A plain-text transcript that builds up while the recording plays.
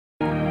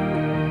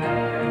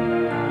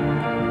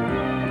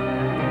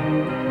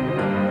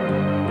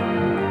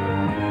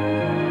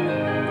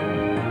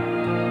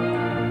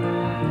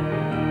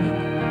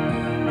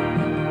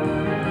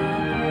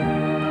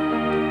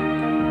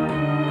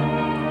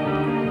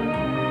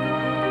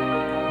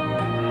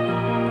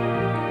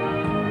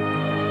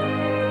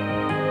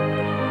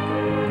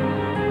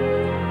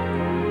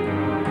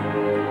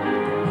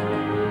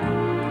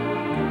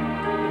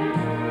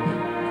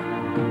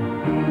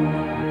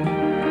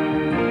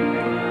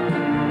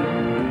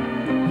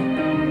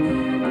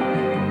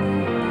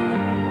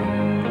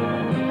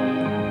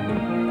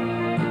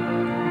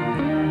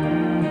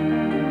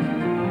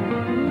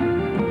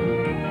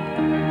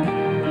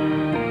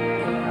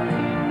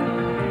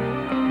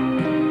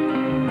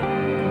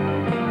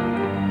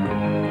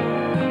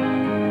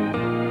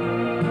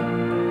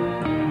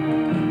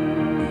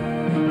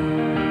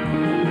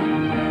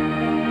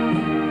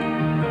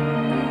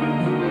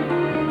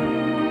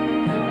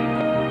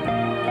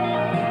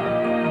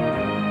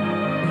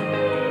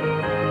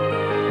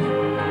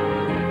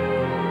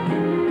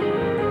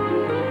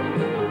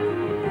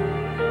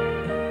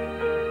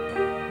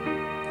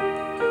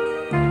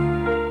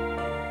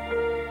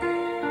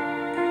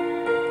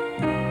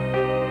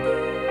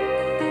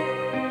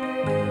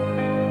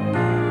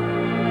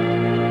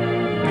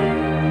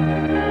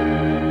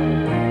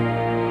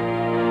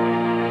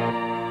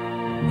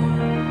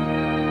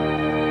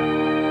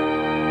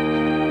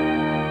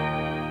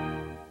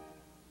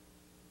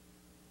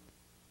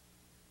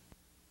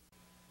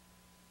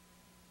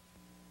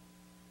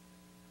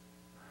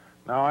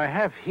Now I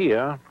have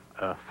here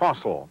a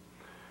fossil.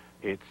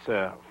 It's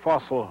a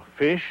fossil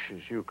fish,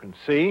 as you can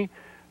see,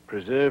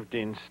 preserved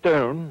in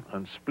stone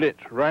and split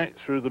right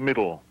through the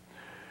middle.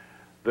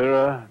 There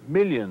are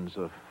millions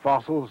of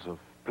fossils of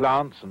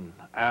plants and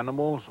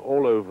animals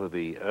all over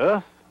the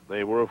earth.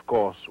 They were, of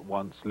course,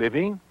 once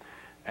living,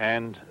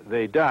 and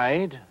they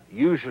died,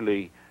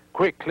 usually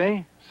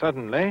quickly,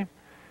 suddenly,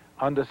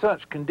 under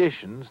such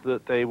conditions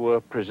that they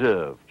were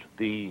preserved.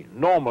 The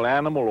normal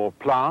animal or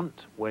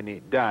plant, when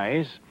it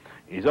dies,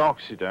 is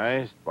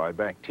oxidized by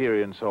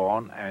bacteria and so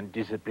on and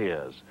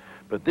disappears.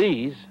 But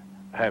these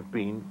have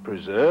been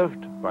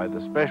preserved by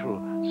the special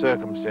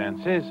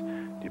circumstances,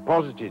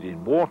 deposited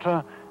in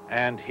water,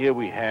 and here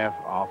we have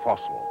our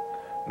fossil.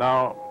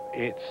 Now,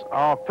 it's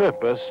our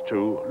purpose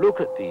to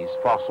look at these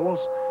fossils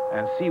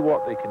and see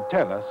what they can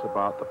tell us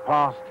about the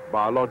past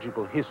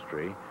biological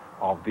history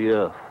of the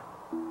Earth.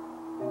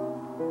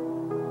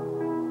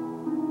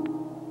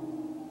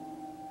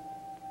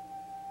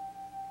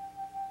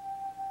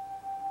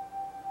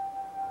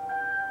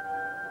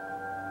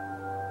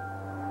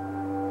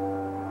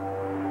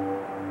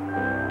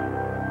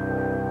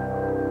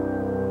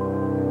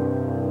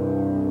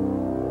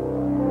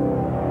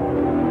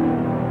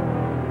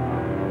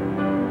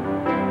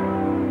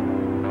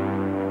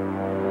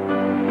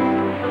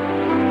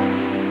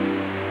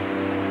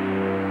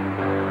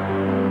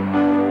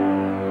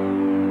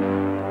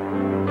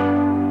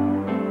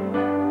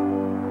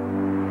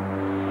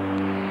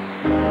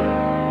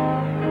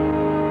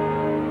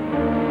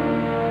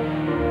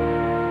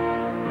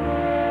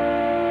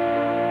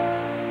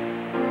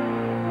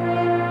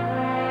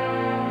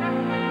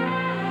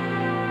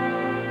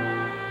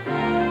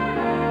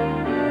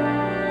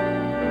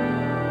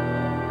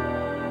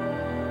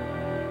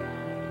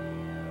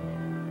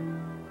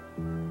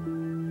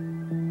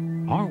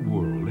 Our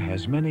world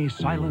has many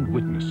silent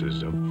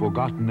witnesses of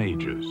forgotten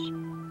ages.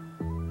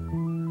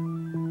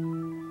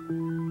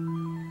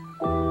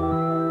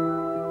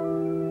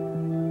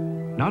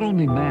 Not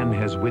only man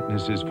has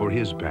witnesses for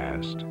his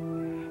past,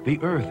 the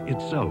earth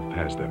itself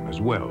has them as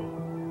well.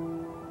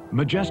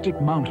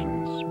 Majestic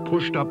mountains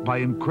pushed up by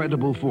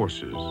incredible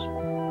forces.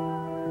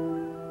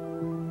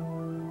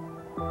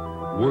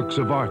 Works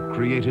of art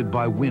created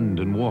by wind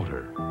and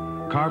water,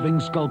 carving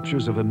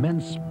sculptures of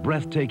immense,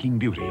 breathtaking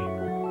beauty.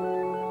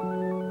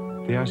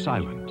 They are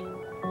silent.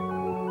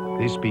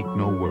 They speak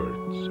no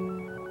words.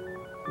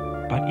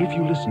 But if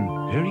you listen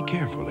very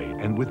carefully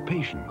and with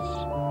patience,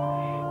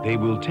 they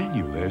will tell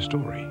you their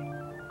story.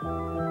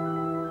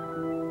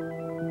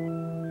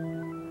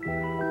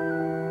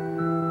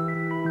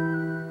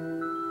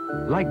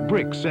 Like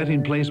bricks set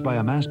in place by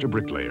a master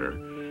bricklayer,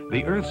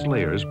 the Earth's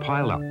layers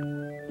pile up,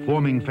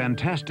 forming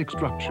fantastic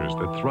structures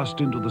that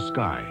thrust into the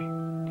sky.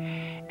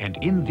 And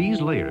in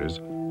these layers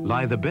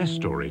lie the best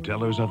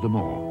storytellers of them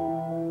all.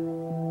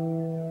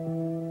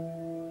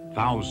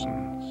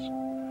 Thousands,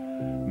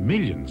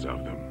 millions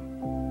of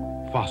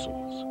them,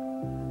 fossils,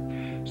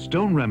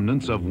 stone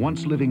remnants of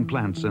once living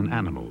plants and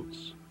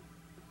animals.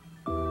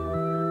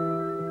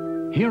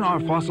 Here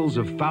are fossils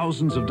of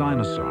thousands of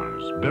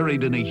dinosaurs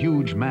buried in a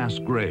huge mass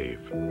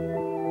grave,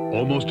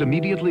 almost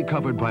immediately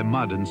covered by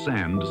mud and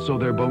sand so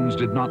their bones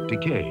did not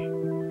decay.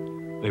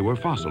 They were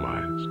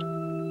fossilized.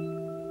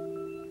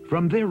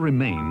 From their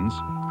remains,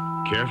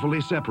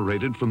 carefully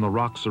separated from the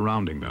rock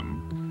surrounding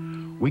them,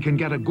 we can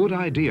get a good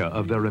idea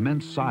of their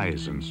immense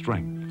size and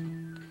strength.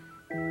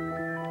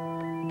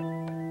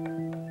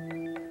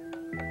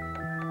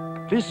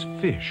 This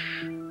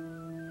fish,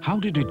 how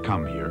did it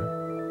come here?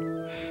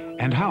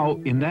 And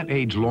how, in that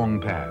age long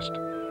past,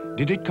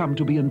 did it come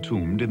to be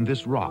entombed in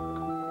this rock?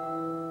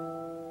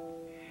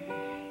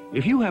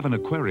 If you have an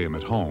aquarium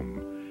at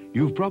home,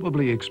 you've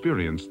probably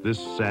experienced this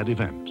sad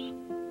event.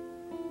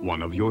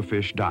 One of your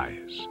fish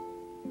dies,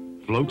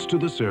 floats to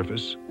the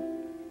surface,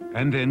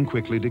 and then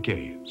quickly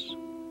decays.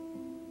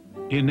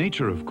 In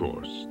nature, of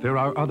course, there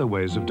are other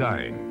ways of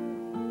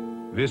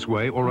dying. This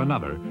way or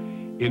another,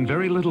 in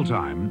very little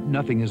time,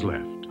 nothing is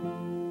left.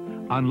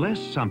 Unless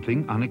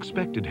something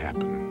unexpected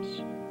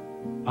happens.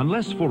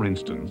 Unless, for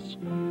instance,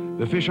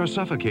 the fish are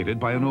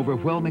suffocated by an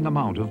overwhelming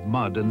amount of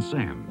mud and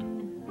sand.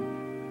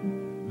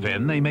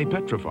 Then they may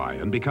petrify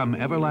and become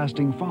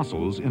everlasting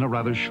fossils in a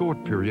rather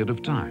short period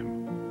of time.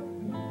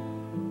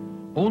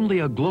 Only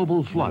a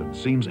global flood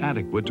seems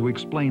adequate to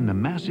explain the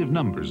massive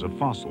numbers of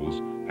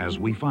fossils as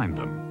we find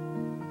them.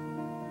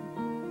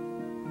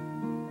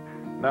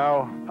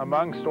 Now,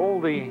 amongst all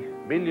the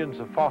millions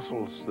of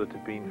fossils that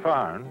have been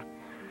found,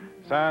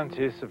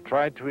 scientists have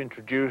tried to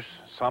introduce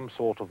some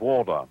sort of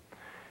order.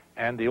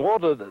 And the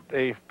order that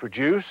they've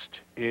produced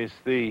is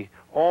the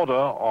order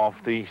of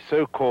the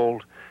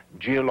so-called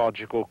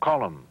geological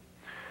column.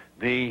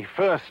 The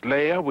first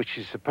layer, which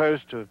is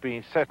supposed to have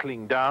been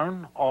settling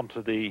down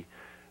onto the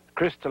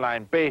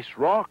crystalline base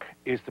rock,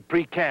 is the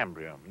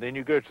Precambrian. Then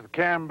you go to the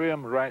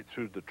Cambrian, right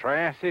through the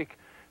Triassic,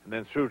 and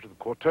then through to the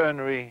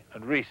Quaternary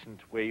and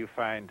recent, where you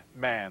find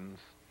man's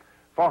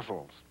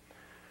fossils.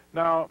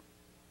 Now,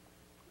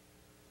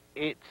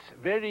 it's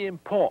very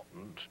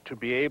important to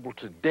be able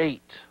to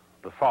date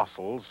the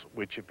fossils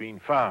which have been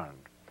found.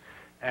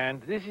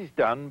 And this is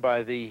done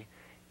by the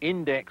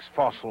index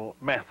fossil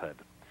method.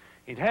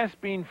 It has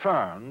been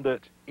found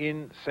that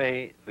in,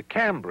 say, the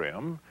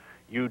Cambrian,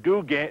 you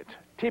do get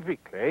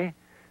typically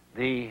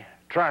the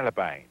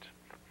trilobite.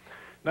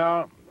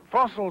 Now,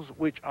 fossils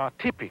which are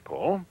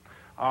typical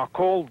are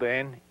called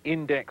then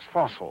index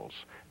fossils,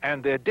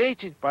 and they're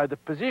dated by the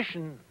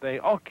position they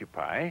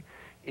occupy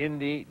in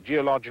the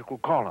geological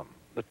column.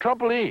 The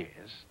trouble is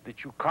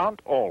that you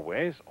can't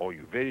always, or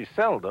you very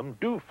seldom,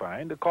 do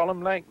find a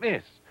column like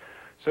this.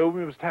 So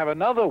we must have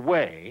another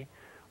way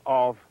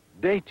of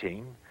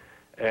dating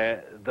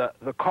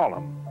the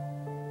column.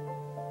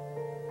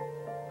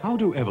 How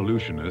do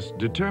evolutionists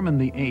determine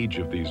the age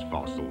of these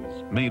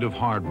fossils made of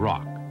hard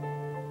rock?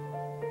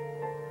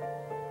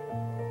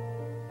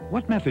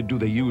 What method do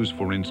they use,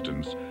 for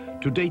instance,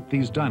 to date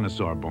these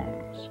dinosaur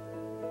bones?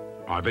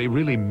 Are they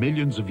really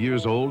millions of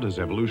years old, as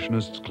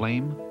evolutionists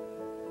claim?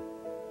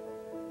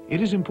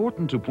 It is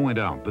important to point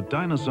out that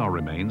dinosaur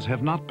remains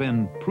have not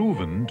been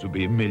proven to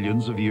be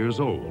millions of years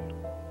old.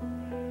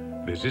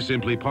 This is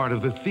simply part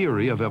of the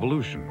theory of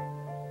evolution.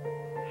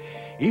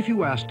 If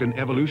you asked an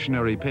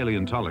evolutionary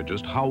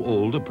paleontologist how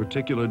old a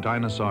particular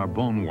dinosaur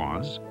bone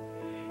was,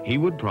 he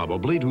would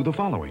probably do the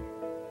following.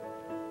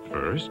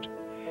 First,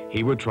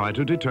 he would try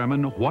to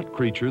determine what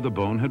creature the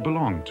bone had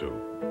belonged to.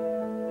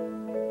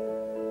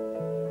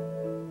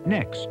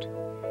 Next,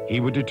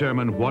 he would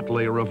determine what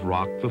layer of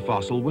rock the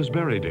fossil was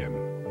buried in.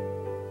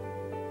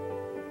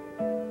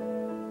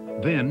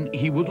 Then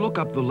he would look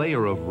up the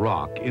layer of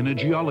rock in a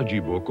geology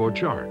book or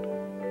chart.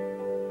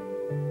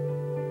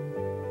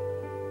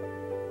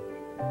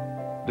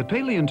 The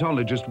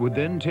paleontologist would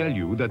then tell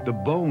you that the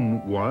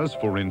bone was,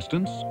 for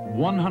instance,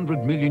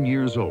 100 million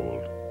years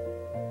old.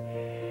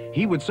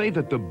 He would say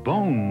that the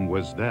bone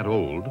was that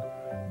old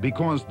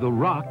because the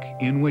rock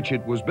in which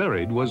it was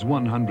buried was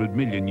 100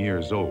 million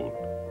years old.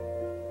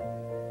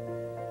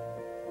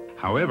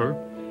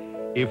 However,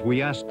 if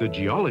we asked the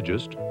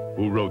geologist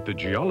who wrote the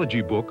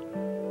geology book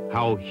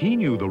how he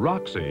knew the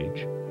rock's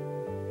age,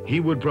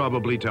 he would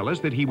probably tell us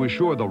that he was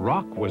sure the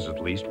rock was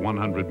at least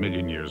 100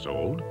 million years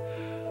old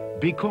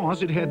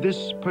because it had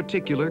this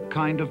particular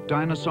kind of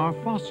dinosaur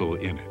fossil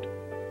in it.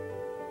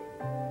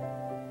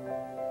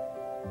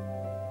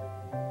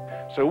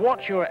 So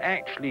what you're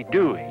actually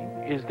doing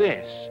is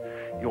this.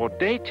 You're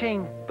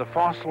dating the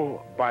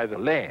fossil by the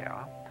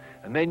layer,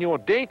 and then you're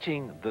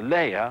dating the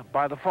layer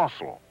by the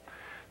fossil.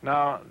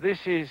 Now, this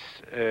is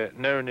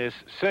known as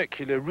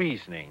circular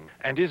reasoning,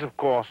 and is, of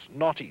course,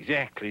 not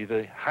exactly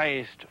the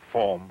highest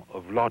form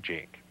of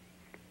logic.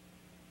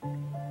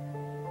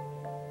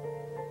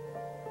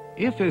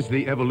 If, as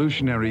the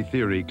evolutionary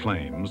theory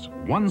claims,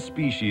 one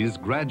species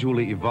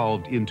gradually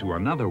evolved into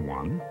another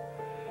one,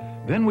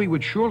 then we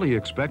would surely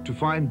expect to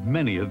find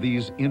many of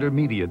these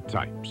intermediate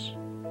types.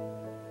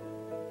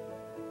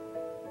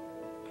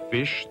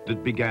 Fish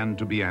that began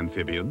to be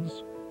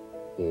amphibians,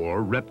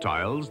 or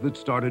reptiles that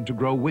started to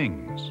grow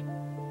wings.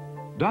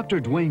 Dr.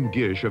 Duane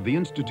Gish of the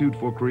Institute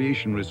for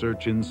Creation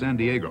Research in San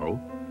Diego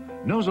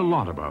knows a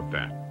lot about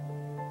that.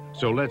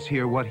 So let's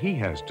hear what he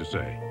has to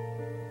say.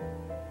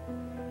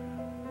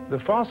 The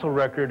fossil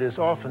record is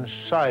often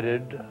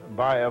cited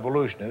by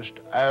evolutionists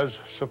as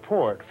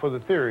support for the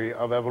theory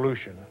of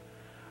evolution.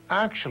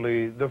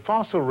 Actually, the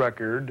fossil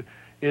record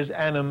is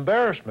an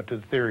embarrassment to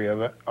the theory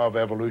of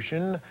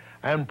evolution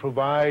and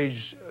provides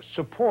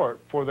support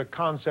for the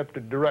concept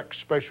of direct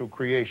spatial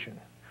creation.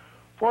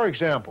 For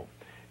example,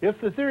 if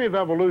the theory of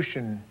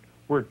evolution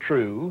were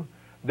true,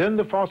 then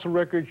the fossil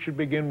record should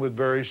begin with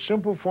very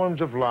simple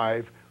forms of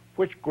life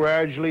which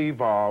gradually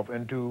evolve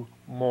into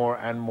more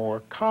and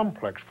more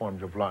complex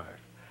forms of life.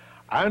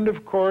 And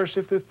of course,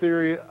 if the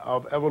theory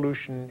of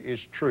evolution is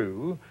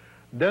true,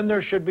 then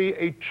there should be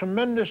a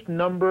tremendous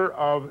number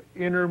of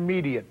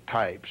intermediate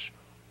types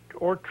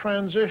or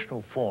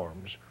transitional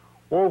forms,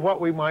 or what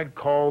we might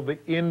call the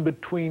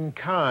in-between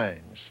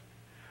kinds.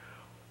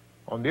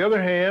 On the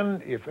other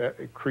hand, if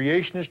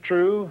creation is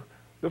true,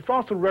 the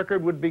fossil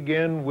record would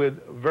begin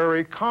with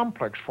very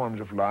complex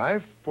forms of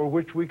life for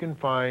which we can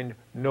find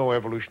no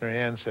evolutionary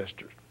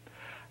ancestors.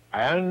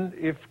 And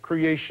if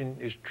creation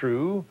is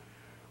true,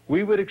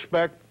 we would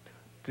expect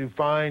to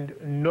find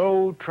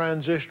no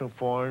transitional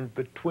forms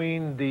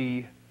between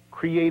the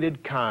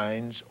created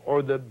kinds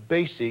or the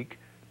basic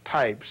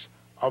types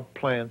of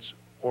plants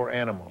or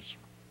animals.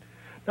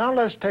 Now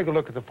let's take a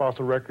look at the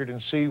fossil record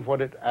and see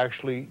what it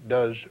actually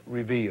does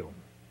reveal.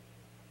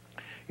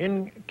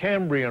 In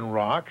Cambrian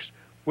rocks,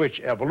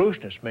 which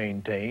evolutionists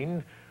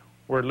maintain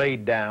were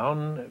laid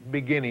down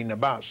beginning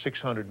about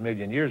 600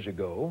 million years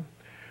ago,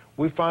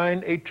 we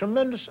find a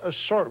tremendous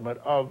assortment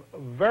of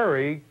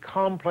very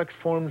complex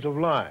forms of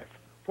life.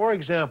 For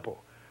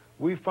example,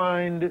 we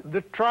find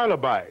the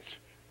trilobites.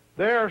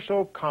 They are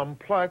so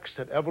complex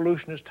that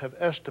evolutionists have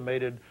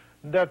estimated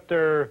that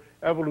their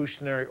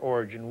evolutionary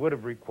origin would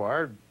have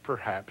required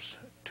perhaps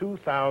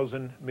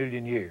 2,000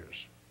 million years.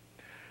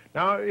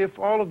 Now, if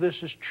all of this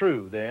is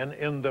true, then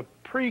in the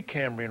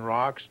Precambrian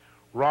rocks,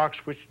 rocks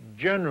which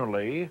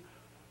generally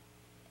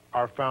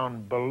are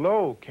found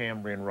below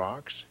Cambrian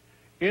rocks.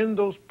 In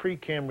those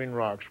Precambrian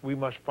rocks, we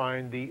must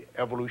find the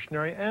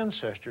evolutionary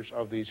ancestors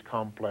of these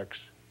complex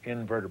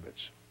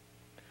invertebrates.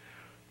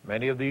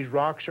 Many of these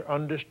rocks are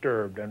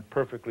undisturbed and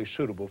perfectly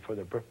suitable for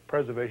the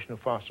preservation of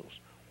fossils.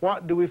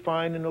 What do we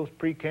find in those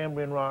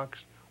Precambrian rocks?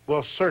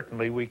 Well,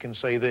 certainly we can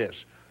say this: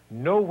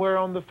 nowhere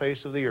on the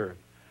face of the earth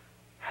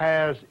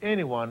has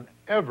anyone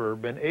ever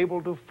been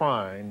able to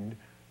find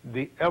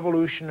the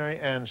evolutionary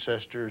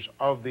ancestors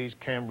of these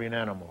Cambrian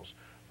animals.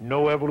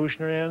 No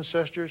evolutionary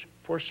ancestors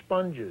for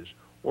sponges,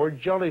 or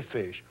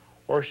jellyfish,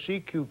 or sea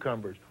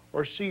cucumbers,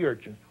 or sea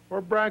urchins,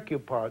 or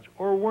brachiopods,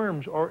 or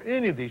worms, or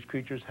any of these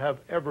creatures have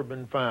ever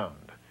been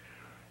found.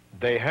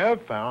 They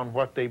have found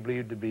what they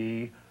believe to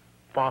be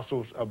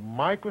fossils of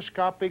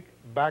microscopic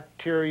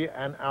bacteria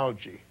and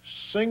algae,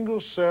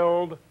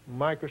 single-celled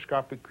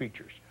microscopic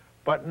creatures,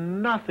 but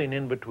nothing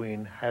in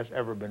between has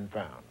ever been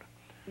found.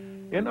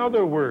 In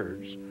other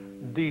words,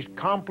 these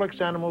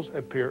complex animals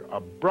appear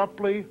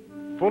abruptly,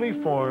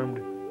 fully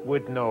formed,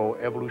 with no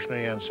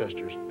evolutionary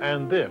ancestors.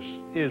 And this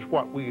is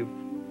what we, of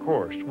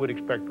course, would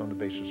expect on the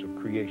basis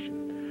of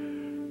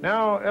creation.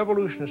 Now,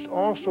 evolutionists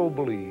also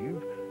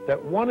believe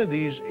that one of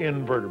these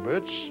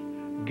invertebrates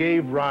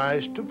gave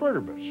rise to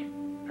vertebrates,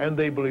 and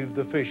they believe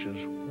the fishes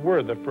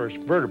were the first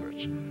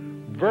vertebrates.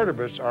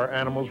 Vertebrates are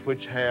animals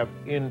which have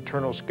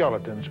internal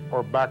skeletons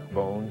or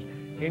backbones,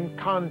 in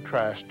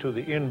contrast to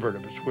the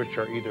invertebrates, which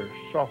are either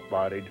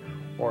soft-bodied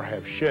or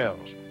have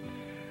shells.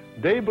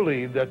 They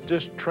believe that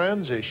this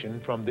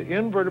transition from the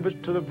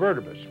invertebrates to the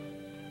vertebrates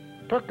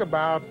took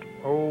about,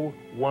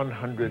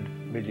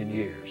 100 million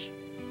years.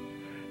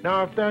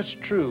 Now, if that's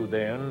true,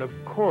 then, of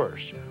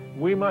course,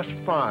 we must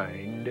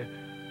find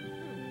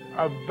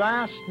a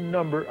vast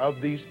number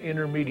of these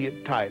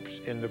intermediate types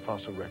in the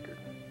fossil record.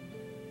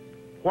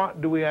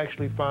 What do we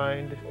actually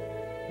find?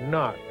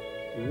 Not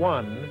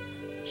one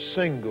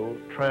single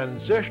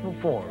transitional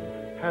form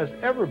has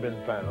ever been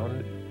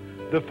found.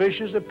 The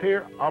fishes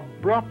appear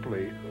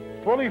abruptly,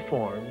 fully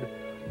formed,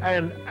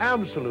 and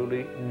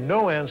absolutely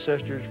no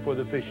ancestors for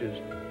the fishes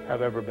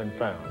have ever been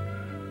found.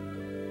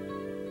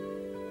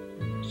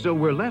 So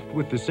we're left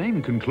with the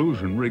same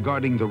conclusion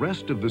regarding the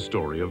rest of the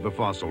story of the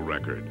fossil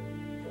record.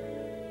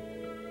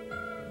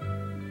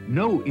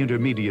 No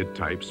intermediate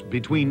types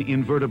between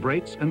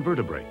invertebrates and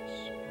vertebrates.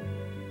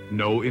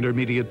 No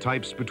intermediate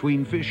types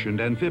between fish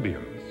and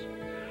amphibians.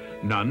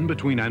 None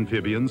between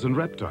amphibians and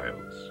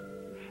reptiles.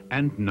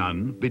 And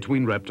none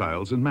between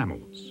reptiles and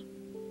mammals.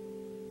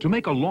 To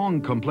make a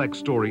long, complex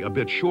story a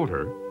bit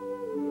shorter,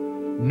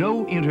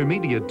 no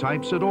intermediate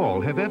types at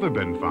all have ever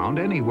been found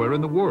anywhere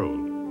in the world,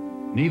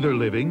 neither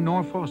living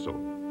nor fossil.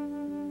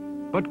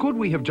 But could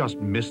we have just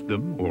missed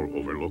them or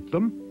overlooked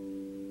them?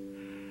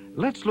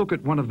 Let's look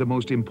at one of the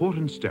most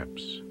important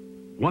steps,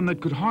 one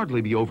that could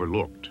hardly be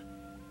overlooked: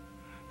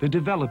 the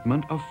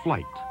development of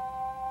flight.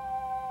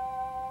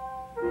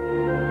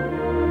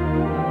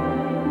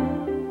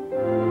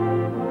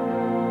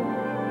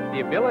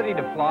 The ability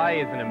to fly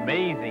is an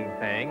amazing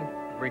thing.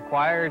 It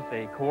requires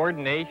a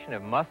coordination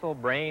of muscle,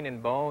 brain,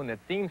 and bone that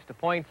seems to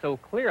point so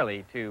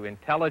clearly to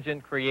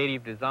intelligent,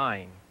 creative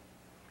design.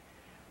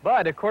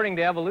 But according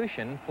to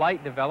evolution,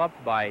 flight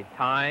developed by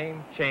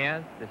time,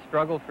 chance, the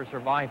struggle for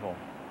survival.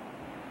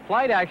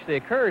 Flight actually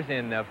occurs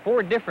in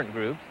 4 different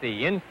groups: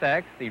 the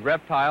insects, the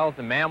reptiles,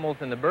 the mammals,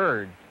 and the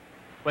birds.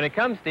 When it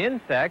comes to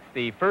insects,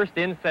 the first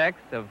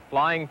insects of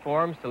flying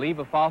forms to leave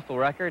a fossil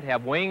record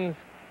have wings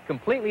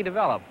completely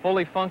developed,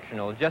 fully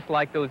functional, just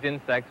like those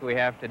insects we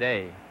have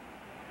today.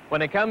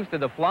 When it comes to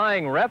the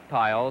flying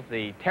reptiles,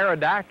 the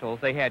pterodactyls,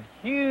 they had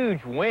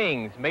huge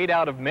wings made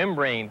out of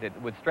membranes that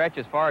would stretch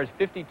as far as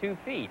 52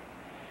 feet.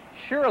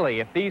 Surely,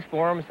 if these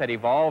forms had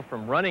evolved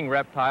from running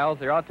reptiles,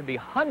 there ought to be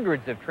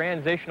hundreds of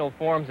transitional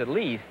forms at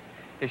least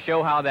to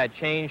show how that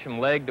change from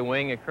leg to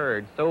wing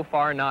occurred. So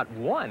far, not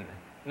one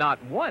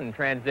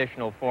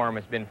transitional form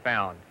has been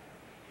found.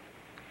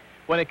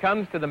 When it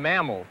comes to the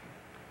mammals,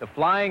 the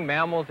flying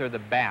mammals are the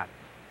bats.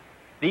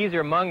 These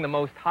are among the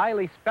most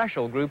highly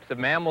special groups of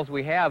mammals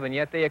we have, and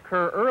yet they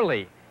occur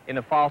early in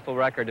the fossil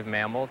record of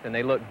mammals, and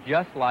they look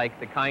just like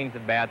the kinds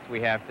of bats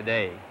we have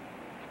today.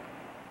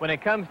 When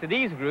it comes to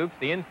these groups,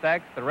 the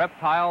insects, the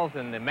reptiles,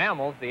 and the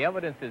mammals, the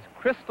evidence is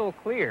crystal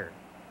clear.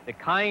 The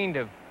kind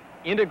of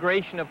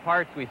integration of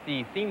parts we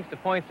see seems to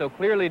point so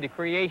clearly to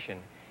creation.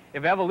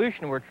 If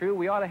evolution were true,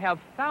 we ought to have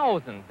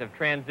thousands of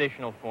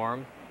transitional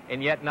forms,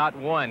 and yet not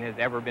one has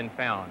ever been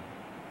found.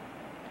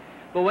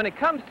 But when it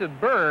comes to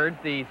birds,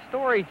 the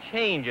story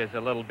changes a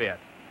little bit.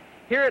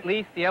 Here, at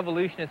least, the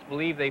evolutionists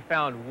believe they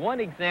found one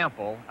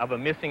example of a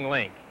missing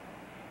link.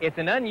 It's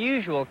an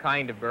unusual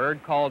kind of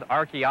bird called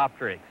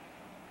Archaeopteryx.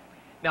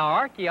 Now,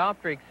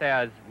 Archaeopteryx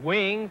has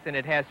wings and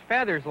it has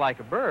feathers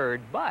like a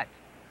bird, but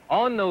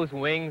on those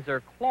wings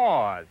are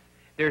claws.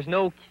 There's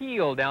no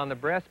keel down the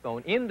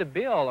breastbone. In the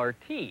bill are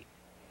teeth.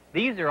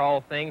 These are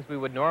all things we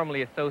would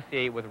normally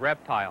associate with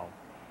reptiles.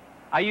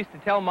 I used to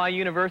tell my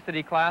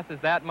university classes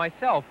that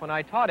myself when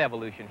I taught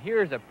evolution.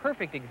 Here's a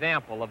perfect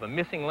example of a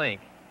missing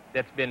link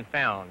that's been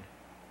found.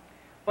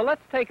 Well,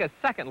 let's take a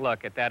second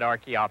look at that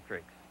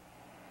Archaeopteryx.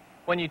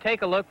 When you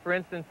take a look, for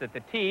instance, at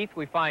the teeth,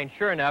 we find,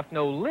 sure enough,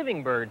 no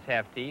living birds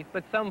have teeth,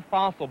 but some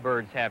fossil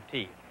birds have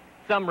teeth.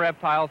 Some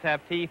reptiles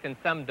have teeth and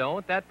some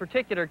don't. That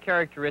particular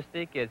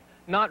characteristic is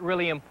not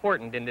really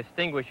important in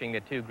distinguishing the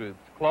two groups.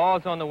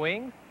 Claws on the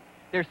wings,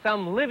 there's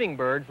some living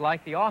birds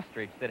like the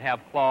ostrich that have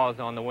claws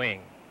on the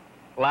wings.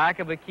 Lack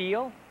of a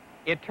keel,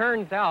 it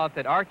turns out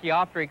that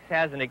Archaeopteryx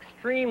has an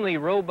extremely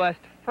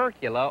robust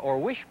furcula or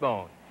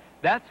wishbone.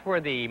 That's where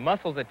the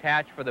muscles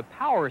attach for the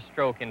power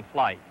stroke in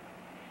flight.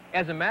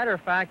 As a matter of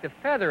fact, the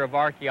feather of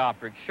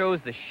Archaeopteryx shows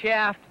the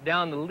shaft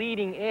down the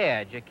leading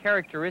edge, a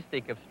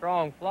characteristic of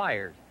strong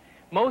flyers.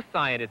 Most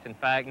scientists, in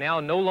fact, now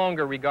no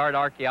longer regard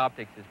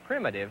Archaeopteryx as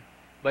primitive,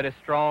 but a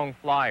strong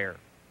flyer.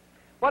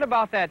 What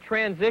about that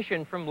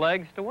transition from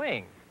legs to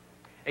wings?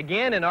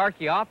 Again, in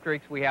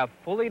Archaeopteryx, we have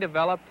fully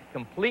developed,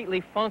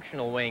 completely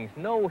functional wings,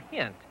 no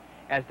hint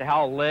as to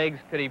how legs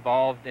could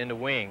evolve into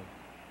wings.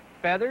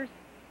 Feathers?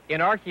 In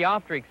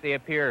Archaeopteryx, they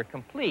appear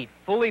complete,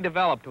 fully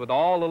developed with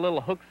all the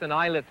little hooks and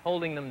eyelets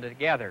holding them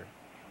together.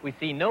 We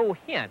see no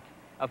hint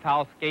of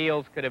how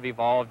scales could have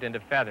evolved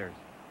into feathers.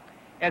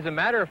 As a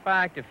matter of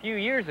fact, a few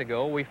years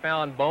ago, we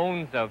found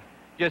bones of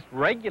just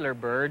regular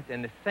birds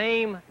in the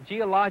same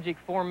geologic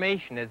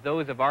formation as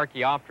those of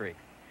Archaeopteryx.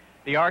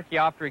 The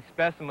Archaeopteryx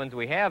specimens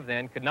we have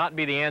then could not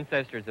be the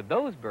ancestors of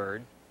those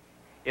birds.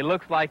 It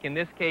looks like in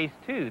this case,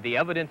 too, the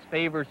evidence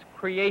favors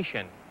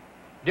creation.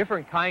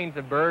 Different kinds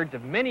of birds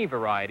of many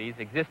varieties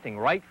existing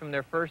right from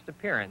their first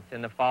appearance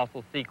in the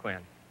fossil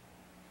sequence.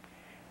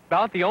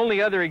 About the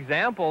only other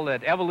example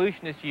that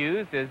evolutionists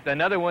use is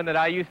another one that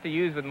I used to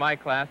use with my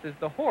classes,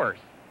 the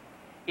horse.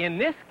 In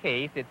this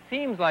case, it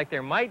seems like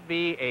there might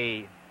be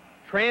a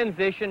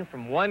transition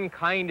from one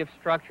kind of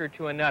structure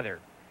to another.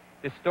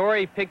 The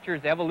story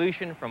pictures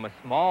evolution from a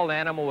small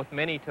animal with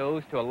many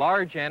toes to a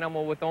large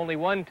animal with only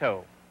one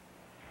toe.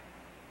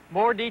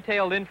 More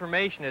detailed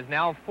information has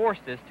now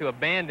forced us to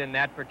abandon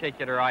that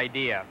particular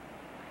idea.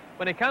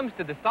 When it comes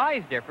to the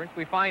size difference,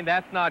 we find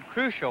that's not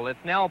crucial. It's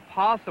now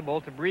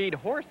possible to breed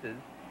horses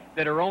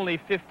that are only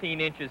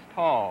 15 inches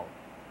tall.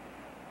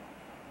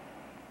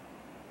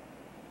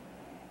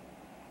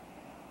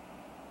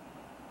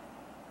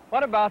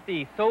 What about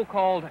the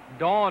so-called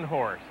dawn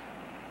horse?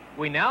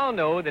 We now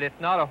know that it's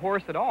not a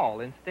horse at all.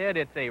 Instead,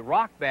 it's a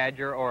rock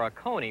badger or a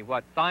coney,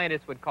 what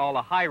scientists would call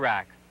a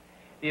hyrax.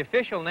 The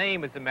official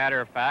name, as a matter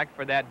of fact,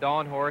 for that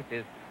dawn horse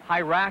is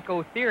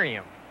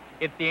Hyracotherium.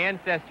 It's the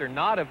ancestor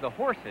not of the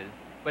horses,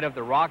 but of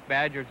the rock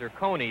badgers or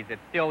conies that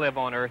still live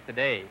on Earth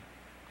today.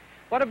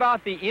 What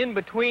about the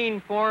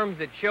in-between forms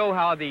that show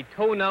how the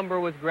toe number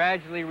was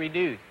gradually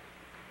reduced?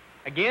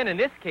 Again, in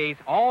this case,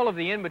 all of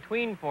the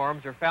in-between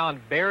forms are found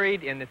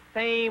buried in the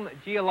same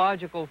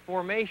geological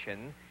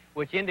formation,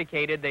 which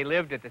indicated they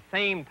lived at the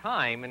same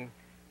time and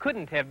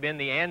couldn't have been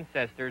the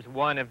ancestors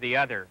one of the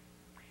other.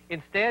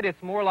 Instead,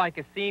 it's more like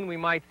a scene we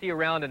might see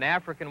around an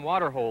African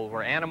waterhole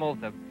where animals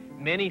of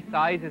many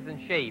sizes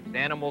and shapes,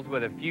 animals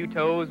with a few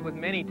toes with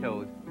many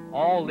toes,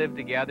 all live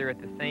together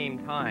at the same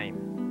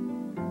time.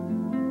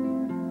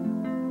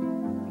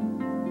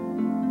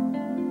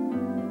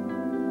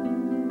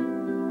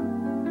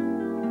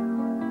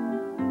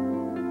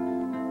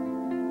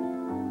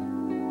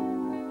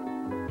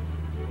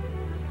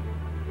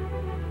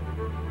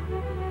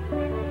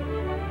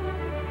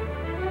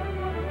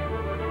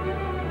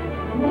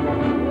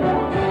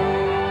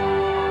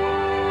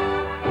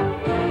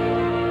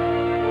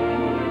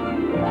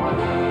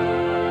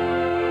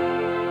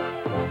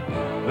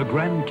 The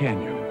Grand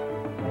Canyon,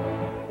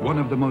 one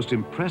of the most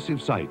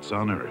impressive sights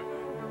on Earth.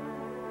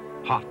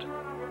 Hot,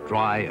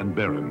 dry, and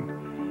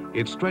barren,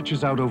 it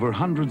stretches out over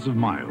hundreds of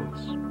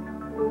miles.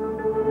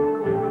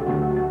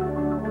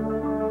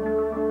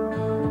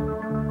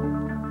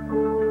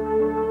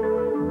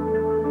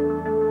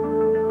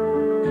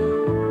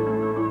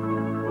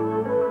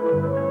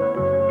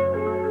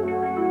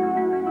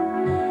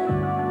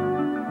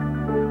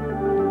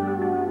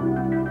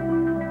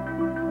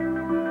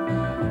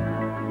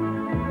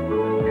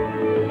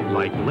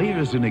 Like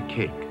layers in a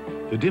cake,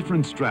 the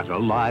different strata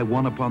lie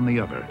one upon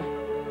the other.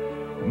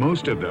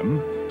 Most of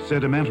them,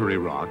 sedimentary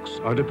rocks,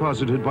 are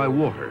deposited by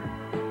water,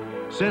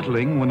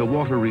 settling when the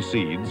water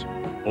recedes,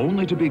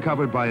 only to be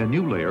covered by a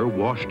new layer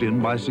washed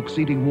in by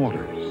succeeding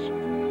waters.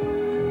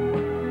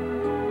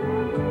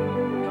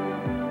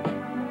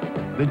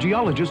 The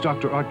geologist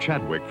Dr. Art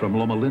Chadwick from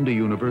Loma Linda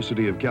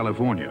University of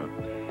California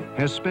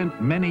has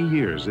spent many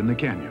years in the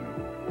canyon.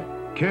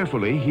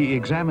 Carefully, he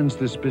examines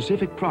the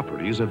specific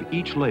properties of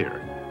each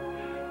layer,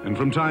 and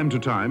from time to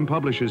time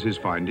publishes his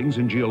findings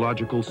in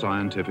geological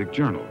scientific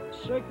journals.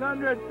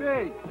 600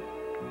 feet.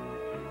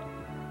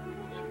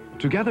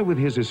 Together with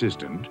his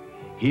assistant,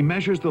 he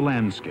measures the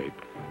landscape,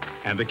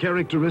 and the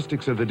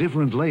characteristics of the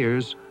different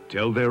layers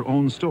tell their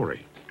own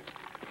story.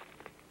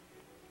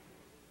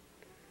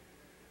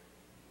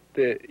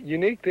 The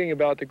unique thing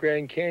about the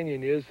Grand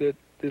Canyon is that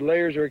the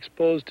layers are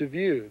exposed to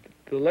view.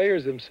 The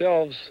layers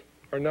themselves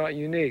are not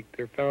unique.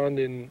 They're found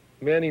in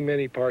many,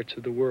 many parts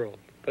of the world.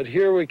 But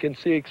here we can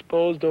see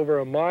exposed over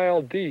a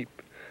mile deep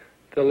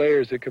the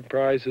layers that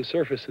comprise the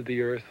surface of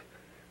the Earth,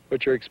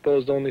 which are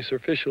exposed only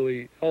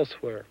superficially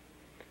elsewhere.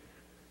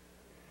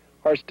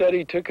 Our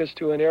study took us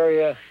to an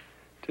area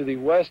to the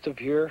west of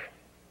here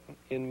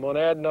in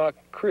Monadnock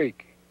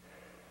Creek,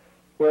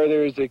 where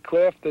there is a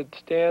cliff that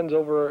stands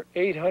over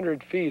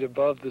 800 feet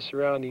above the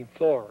surrounding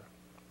floor.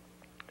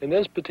 In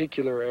this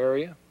particular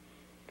area,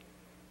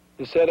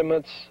 the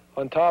sediments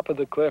on top of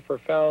the cliff are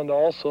found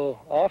also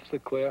off the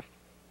cliff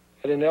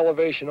at an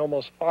elevation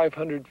almost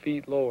 500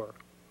 feet lower.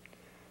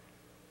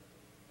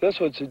 This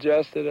would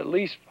suggest that at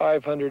least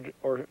 500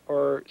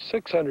 or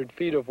 600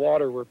 feet of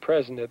water were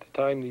present at the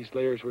time these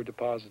layers were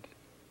deposited.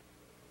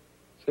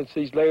 Since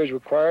these layers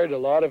required a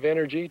lot of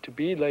energy to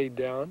be laid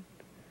down,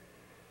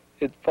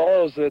 it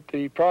follows that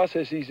the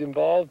processes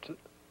involved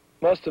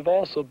must have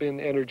also been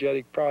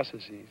energetic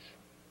processes.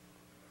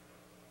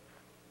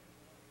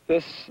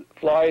 This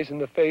flies in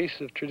the face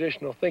of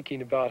traditional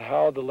thinking about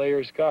how the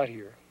layers got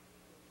here.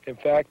 In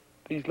fact,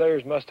 these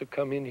layers must have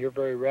come in here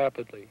very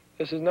rapidly.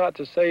 This is not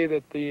to say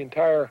that the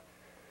entire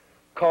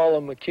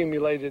column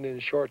accumulated in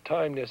a short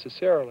time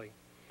necessarily,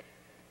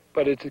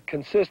 but it's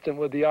consistent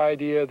with the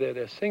idea that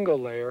a single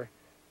layer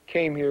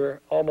came here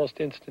almost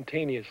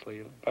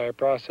instantaneously by a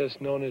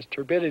process known as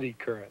turbidity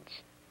currents,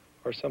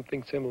 or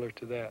something similar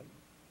to that.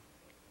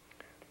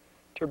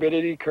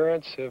 Turbidity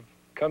currents have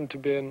come to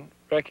be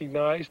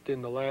recognized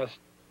in the last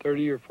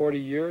 30 or 40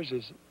 years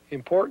as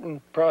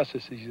important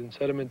processes in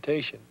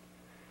sedimentation.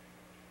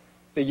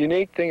 The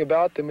unique thing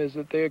about them is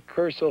that they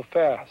occur so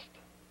fast.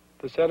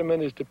 The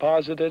sediment is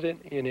deposited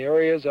in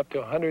areas up to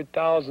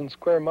 100,000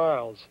 square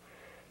miles.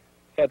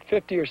 At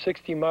 50 or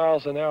 60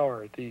 miles an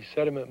hour, the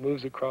sediment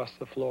moves across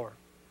the floor.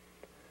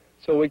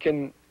 So we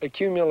can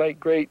accumulate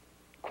great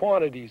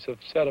quantities of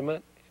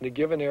sediment in a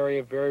given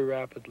area very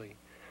rapidly.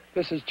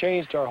 This has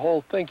changed our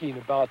whole thinking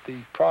about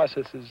the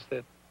processes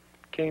that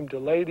came to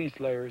lay these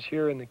layers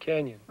here in the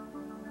canyon.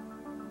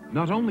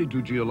 Not only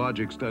do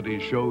geologic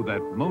studies show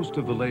that most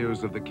of the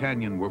layers of the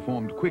canyon were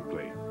formed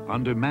quickly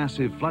under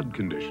massive flood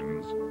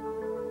conditions,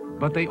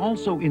 but they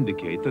also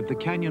indicate that the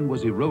canyon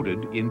was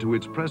eroded into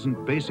its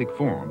present basic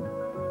form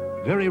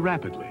very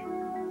rapidly.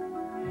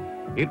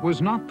 It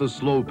was not the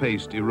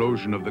slow-paced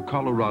erosion of the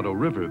Colorado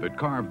River that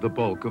carved the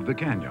bulk of the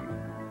canyon,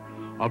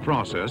 a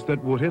process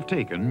that would have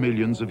taken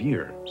millions of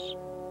years.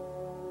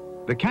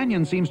 The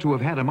canyon seems to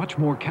have had a much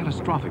more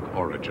catastrophic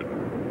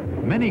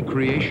origin. Many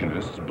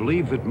creationists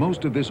believe that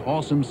most of this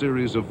awesome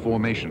series of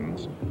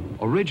formations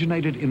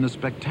originated in the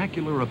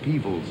spectacular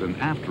upheavals and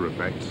after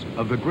effects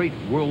of the great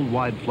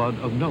worldwide flood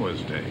of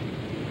Noah's day.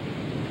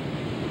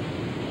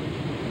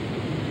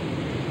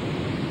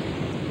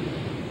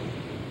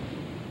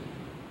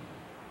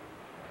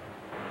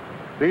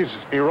 These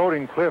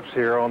eroding cliffs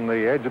here on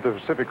the edge of the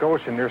Pacific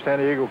Ocean near San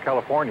Diego,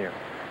 California,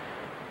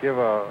 give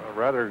a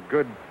rather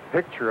good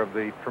picture of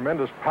the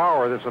tremendous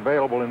power that's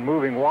available in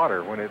moving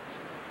water when it's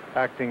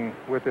acting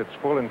with its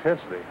full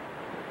intensity.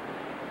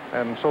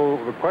 And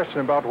so the question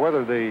about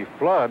whether the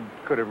flood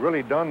could have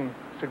really done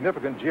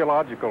significant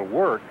geological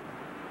work,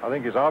 I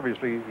think is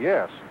obviously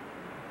yes.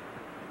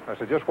 I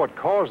said just what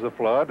caused the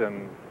flood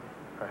and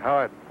how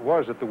it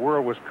was that the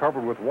world was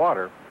covered with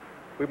water.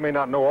 We may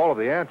not know all of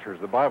the answers.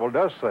 The Bible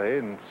does say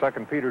in 2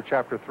 Peter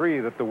chapter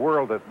 3 that the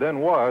world that then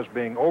was,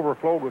 being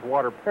overflowed with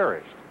water,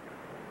 perished.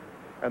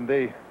 And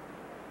the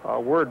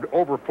word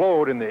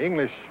overflowed in the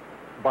English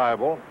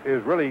Bible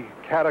is really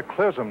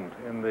cataclysmed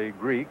in the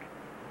Greek.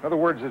 In other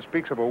words, it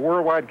speaks of a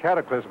worldwide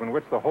cataclysm in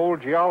which the whole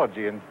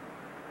geology and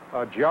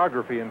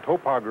geography and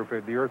topography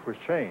of the earth was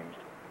changed.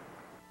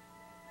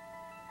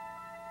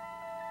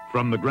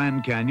 From the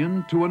Grand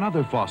Canyon to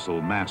another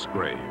fossil mass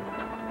grave,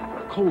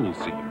 coal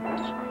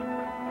seams.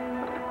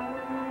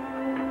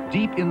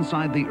 Deep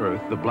inside the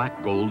earth, the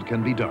black gold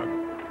can be dug.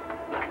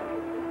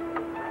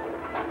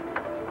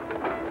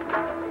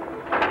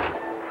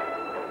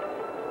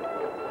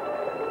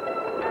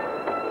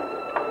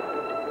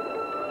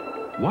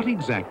 What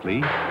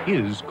exactly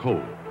is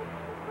coal?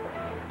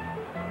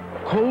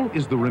 Coal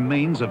is the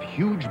remains of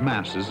huge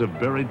masses of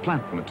buried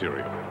plant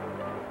material.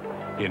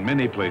 In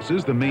many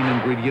places, the main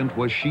ingredient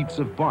was sheets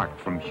of bark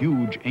from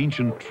huge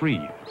ancient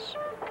trees.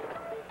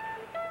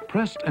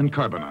 Pressed and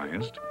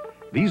carbonized,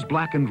 these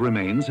blackened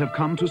remains have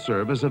come to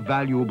serve as a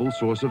valuable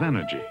source of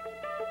energy.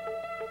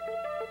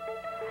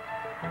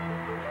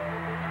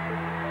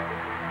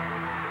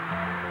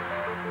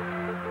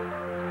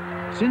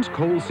 Since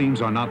coal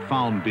seams are not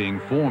found being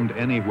formed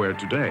anywhere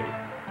today,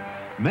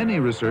 many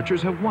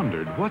researchers have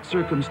wondered what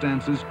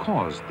circumstances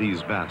caused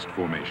these vast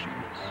formations.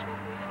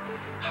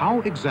 How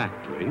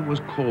exactly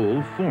was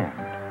coal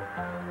formed?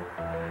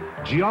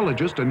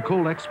 Geologist and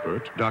coal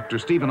expert Dr.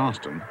 Stephen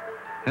Austin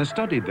has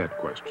studied that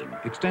question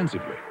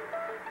extensively.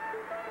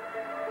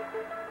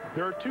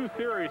 There are two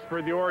theories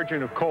for the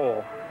origin of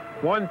coal.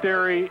 One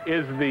theory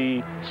is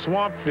the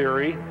swamp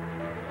theory,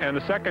 and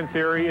the second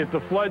theory is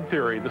the flood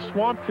theory. The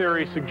swamp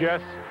theory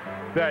suggests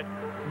that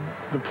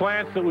the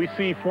plants that we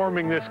see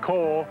forming this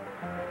coal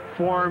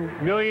formed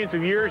millions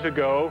of years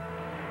ago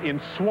in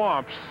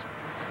swamps.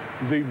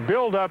 The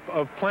buildup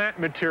of plant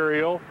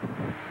material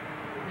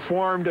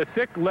formed a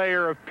thick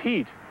layer of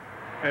peat,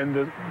 and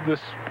this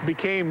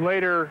became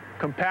later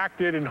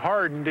compacted and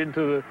hardened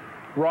into the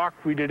rock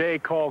we today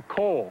call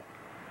coal.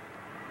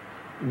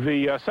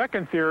 The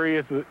second theory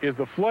is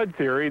the flood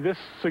theory. This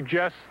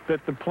suggests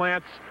that the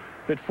plants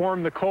that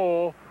formed the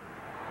coal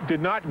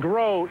did not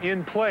grow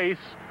in place,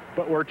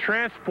 but were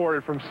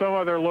transported from some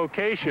other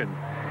location.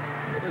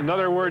 In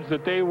other words,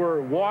 that they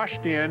were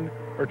washed in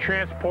or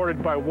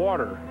transported by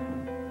water.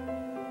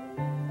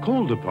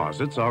 Coal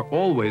deposits are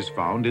always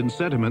found in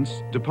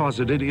sediments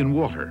deposited in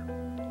water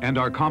and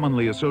are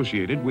commonly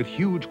associated with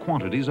huge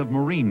quantities of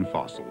marine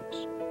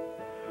fossils.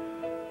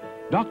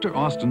 Dr.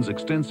 Austin's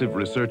extensive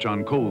research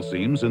on coal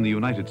seams in the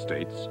United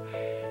States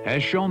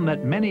has shown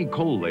that many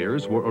coal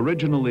layers were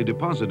originally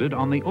deposited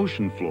on the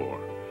ocean floor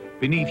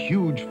beneath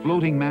huge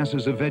floating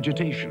masses of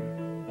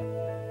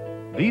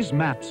vegetation. These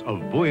mats of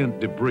buoyant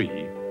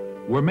debris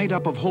were made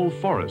up of whole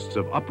forests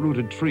of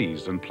uprooted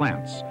trees and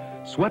plants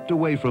swept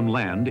away from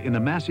land in a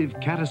massive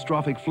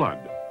catastrophic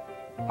flood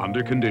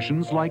under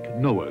conditions like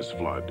Noah's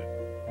flood.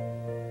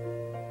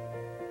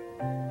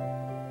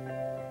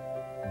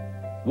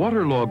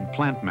 Waterlogged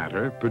plant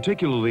matter,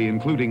 particularly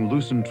including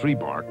loosened tree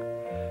bark,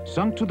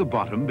 sunk to the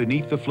bottom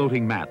beneath the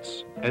floating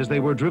mats as they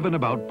were driven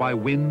about by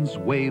winds,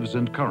 waves,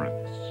 and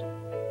currents.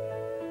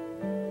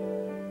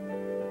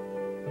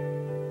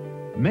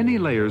 Many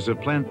layers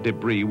of plant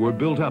debris were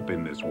built up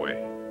in this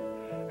way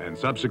and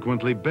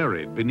subsequently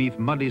buried beneath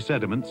muddy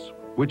sediments,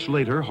 which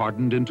later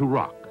hardened into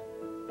rock.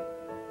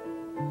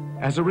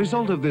 As a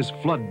result of this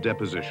flood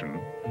deposition,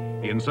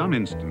 in some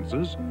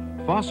instances,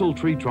 fossil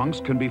tree trunks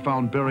can be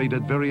found buried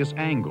at various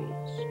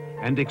angles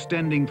and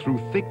extending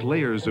through thick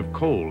layers of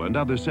coal and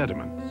other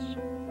sediments.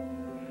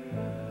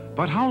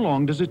 But how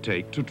long does it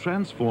take to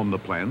transform the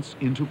plants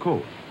into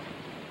coal?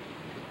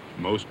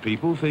 Most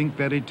people think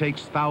that it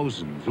takes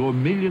thousands or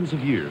millions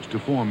of years to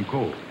form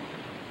coal.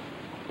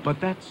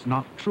 But that's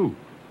not true.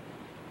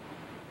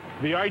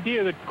 The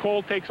idea that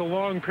coal takes a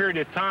long period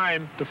of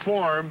time to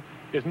form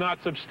is not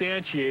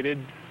substantiated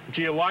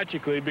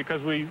geologically,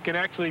 because we can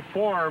actually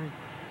form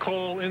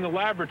coal in the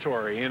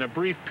laboratory in a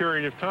brief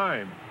period of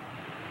time.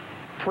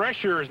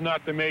 Pressure is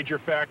not the major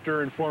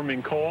factor in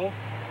forming coal,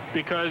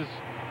 because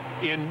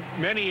in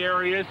many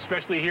areas,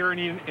 especially here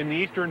in the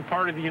eastern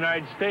part of the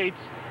United States,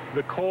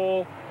 the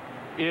coal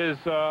is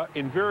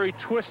in very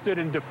twisted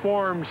and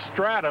deformed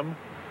stratum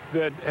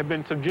that have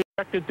been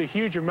subjected to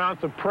huge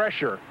amounts of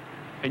pressure,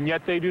 and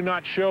yet they do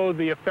not show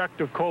the effect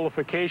of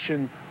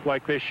coalification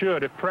like they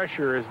should if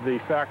pressure is the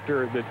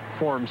factor that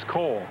forms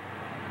coal.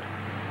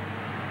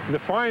 The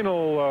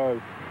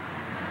final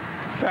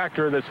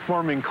factor that's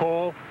forming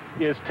coal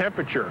is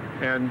temperature,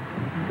 and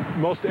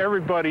most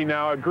everybody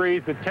now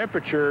agrees that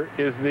temperature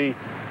is the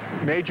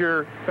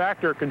major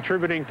factor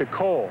contributing to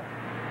coal.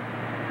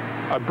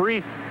 A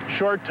brief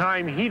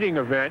short-time heating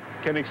event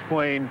can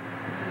explain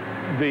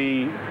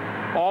the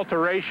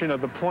alteration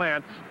of the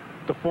plants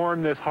to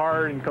form this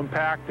hard and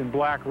compact and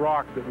black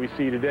rock that we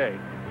see today.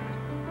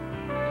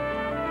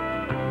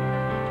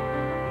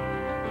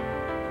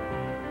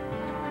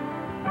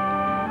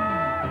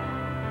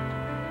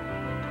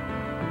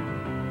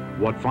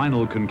 What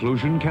final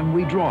conclusion can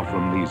we draw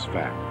from these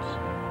facts?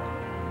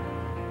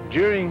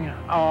 During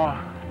our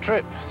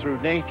trip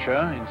through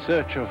nature in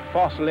search of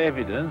fossil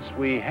evidence,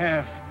 we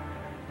have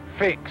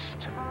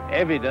fixed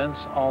evidence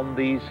on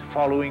these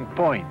following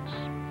points.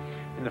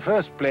 In the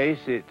first place,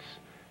 it's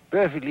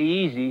perfectly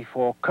easy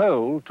for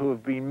coal to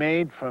have been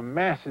made from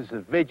masses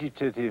of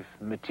vegetative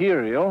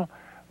material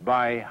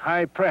by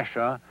high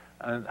pressure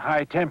and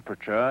high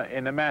temperature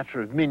in a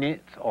matter of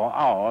minutes or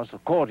hours,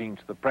 according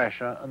to the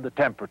pressure and the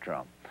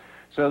temperature.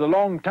 So the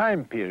long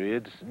time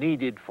periods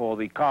needed for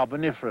the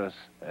carboniferous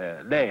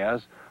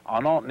layers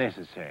are not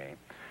necessary.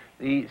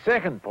 The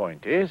second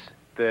point is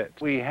that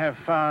we have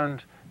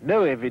found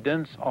no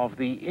evidence of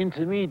the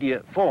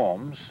intermediate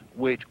forms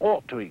which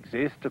ought to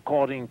exist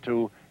according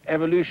to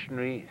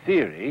evolutionary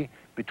theory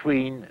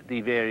between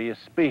the various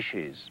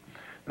species.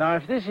 Now,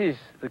 if this is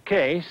the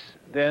case,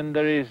 then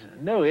there is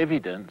no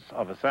evidence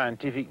of a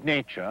scientific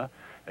nature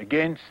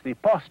against the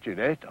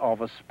postulate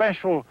of a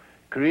special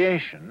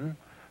creation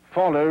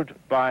followed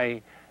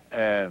by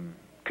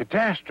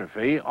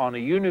catastrophe on a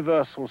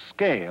universal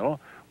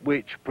scale,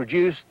 which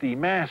produced the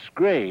mass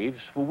graves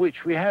for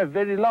which we have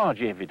very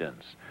large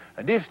evidence.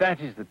 And if that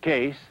is the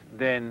case,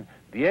 then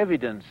the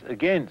evidence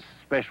against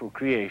special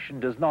creation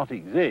does not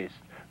exist,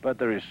 but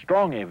there is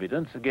strong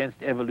evidence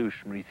against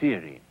evolutionary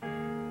theory.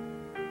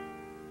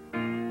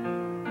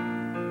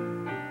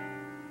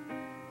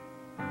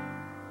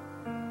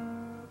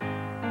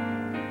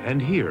 And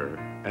here,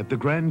 at the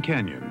Grand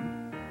Canyon,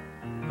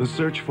 the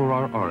search for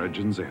our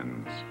origins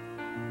ends.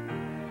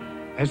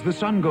 As the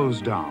sun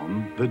goes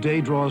down, the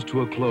day draws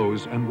to a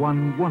close, and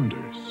one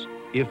wonders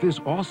if this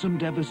awesome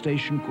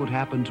devastation could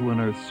happen to an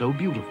Earth so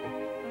beautiful,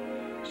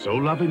 so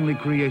lovingly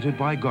created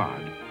by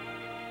God.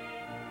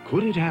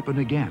 Could it happen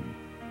again?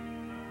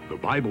 The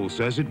Bible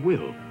says it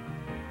will.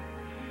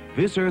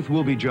 This Earth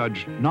will be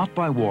judged not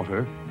by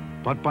water,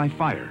 but by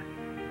fire.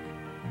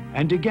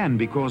 and again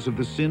because of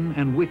the sin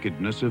and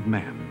wickedness of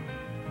man.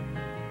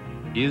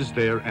 Is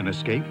there an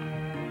escape?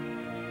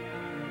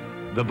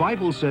 The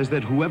Bible says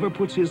that whoever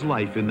puts his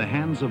life in the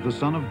hands of the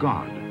Son of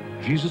God,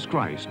 Jesus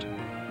Christ,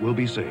 will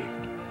be saved.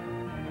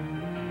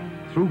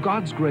 Through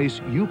God's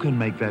grace, you can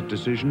make that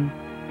decision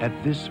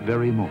at this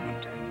very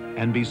moment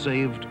and be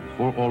saved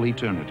for all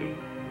eternity.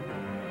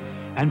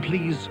 And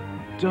please,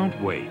 don't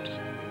wait,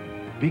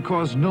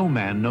 because no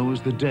man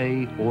knows the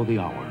day or the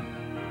hour.